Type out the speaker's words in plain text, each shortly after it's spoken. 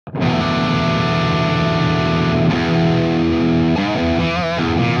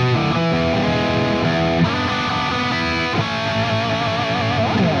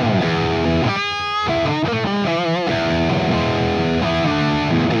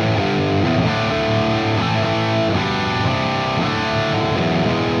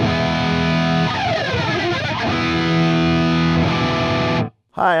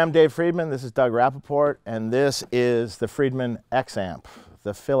Hi, I'm Dave Friedman. This is Doug Rappoport, and this is the Friedman X amp,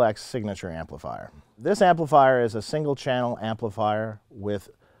 the Phil X signature amplifier. This amplifier is a single channel amplifier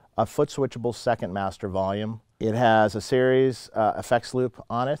with a foot switchable second master volume. It has a series effects loop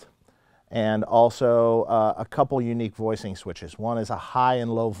on it, and also a couple unique voicing switches. One is a high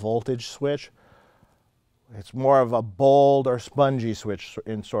and low voltage switch. It's more of a bold or spongy switch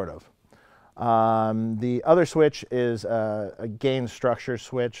in sort of. The other switch is a gain structure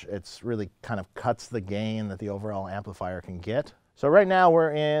switch. It's really kind of cuts the gain that the overall amplifier can get. So right now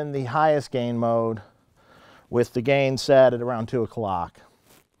we're in the highest gain mode with the gain set at around 2 o'clock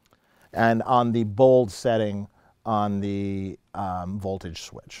and on the bold setting on the voltage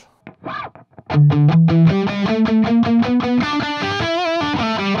switch.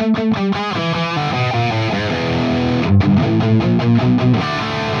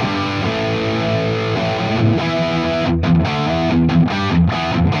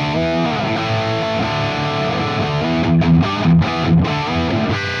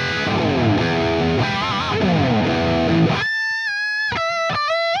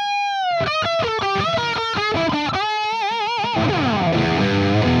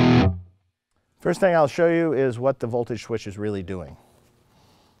 First thing I'll show you is what the voltage switch is really doing.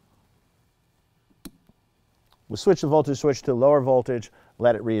 We'll switch the voltage switch to lower voltage,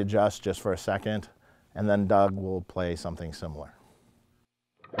 let it readjust just for a second, and then Doug will play something similar.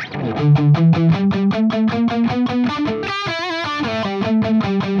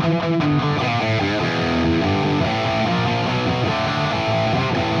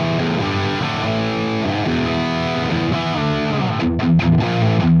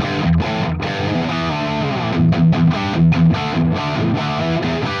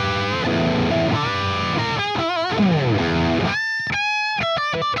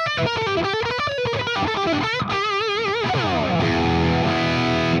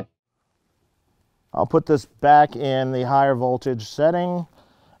 I'll put this back in the higher voltage setting,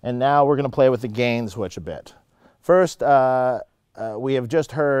 and now we're going to play with the gain switch a bit. First, we have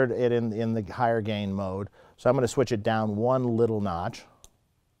just heard it in the higher gain mode, so I'm going to switch it down one little notch.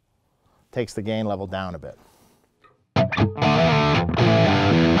 Takes the gain level down a bit.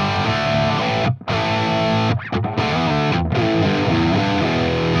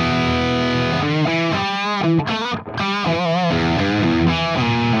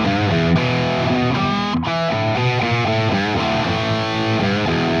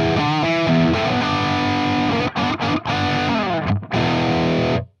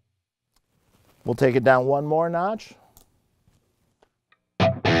 We'll take it down one more notch.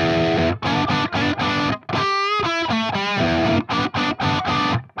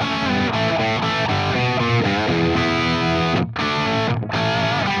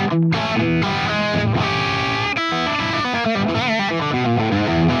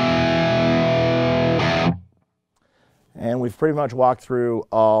 And we've pretty much walked through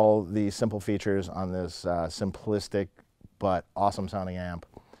all the simple features on this simplistic but awesome sounding amp.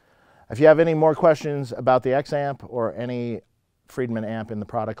 If you have any more questions about the X amp or any Friedman amp in the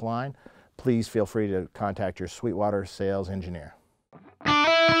product line, please feel free to contact your Sweetwater sales engineer.